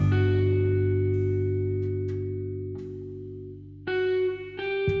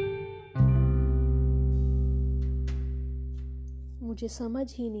मुझे समझ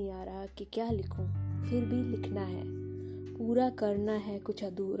ही नहीं आ रहा कि क्या लिखूं, फिर भी लिखना है, पूरा करना है कुछ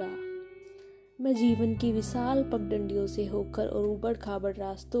अधूरा। मैं जीवन की विशाल पगडंडियों से होकर और ऊबड़ खाबड़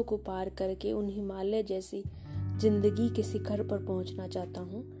रास्तों को पार करके उन हिमालय जैसी जिंदगी के शिखर पर पहुंचना चाहता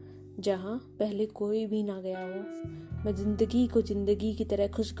हूं, जहां पहले कोई भी ना गया हो। मैं जिंदगी को जिंदगी की तरह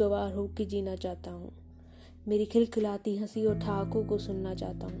खुशगवार होकर जीना चाहता हूं। मेरी खिलखिलाती हंसी और ठहाकों को सुनना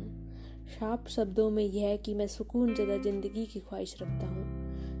चाहता हूँ। साफ शब्दों में यह है कि मैं सुकून ज़्यादा जिंदगी की ख्वाहिश रखता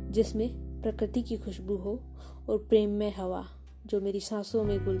हूँ, जिसमें प्रकृति की खुशबू हो और प्रेम में हवा जो मेरी सांसों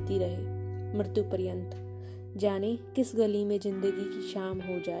में घुलती रहे मृत्यु पर्यंत। जाने किस गली में जिंदगी की शाम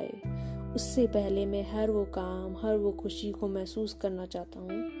हो जाए, उससे पहले मैं हर वो काम, हर वो खुशी को महसूस करना चाहता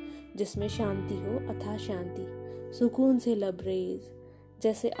हूँ जिसमें शांति हो, अथाह शांति, सुकून से लबरेज।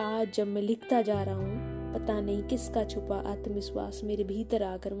 जैसे आज जब मैं लिखता जा रहा हूँ, पता नहीं किसका छुपा आत्मविश्वास मेरे भीतर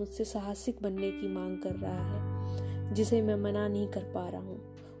आकर मुझसे साहसिक बनने की मांग कर रहा है, जिसे मैं मना नहीं कर पा रहा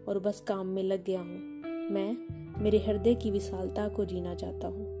हूँ और बस काम में लग गया हूँ। मैं मेरे हृदय की विशालता को जीना चाहता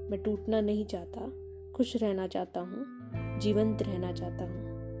हूँ। मैं टूटना नहीं चाहता, खुश रहना चाहता हूँ, जीवंत रहना चाहता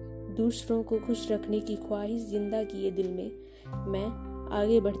हूँ। दूसरों को खुश रखने की ख्वाहिश जिंदा किए दिल में मैं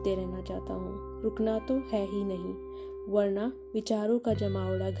आगे बढ़ते रहना चाहता हूँ। रुकना तो है ही नहीं, वरना विचारों का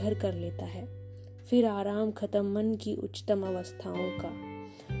जमावड़ा घर कर लेता है, फिर आराम खत्म मन की उच्चतम अवस्थाओं का।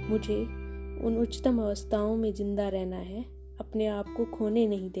 मुझे उन उच्चतम अवस्थाओं में जिंदा रहना है, अपने आप को खोने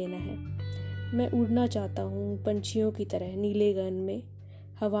नहीं देना है। मैं उड़ना चाहता हूँ पंछियों की तरह नीले गगन में,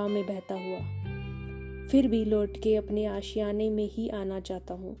 हवा में बहता हुआ, फिर भी लौट के अपने आशियाने में ही आना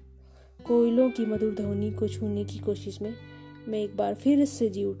चाहता हूँ। कोयलों की मधुर ध्वनि को छूने की कोशिश में मैं एक बार फिर इससे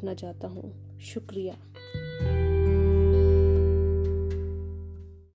जी उठना चाहता हूँ। शुक्रिया।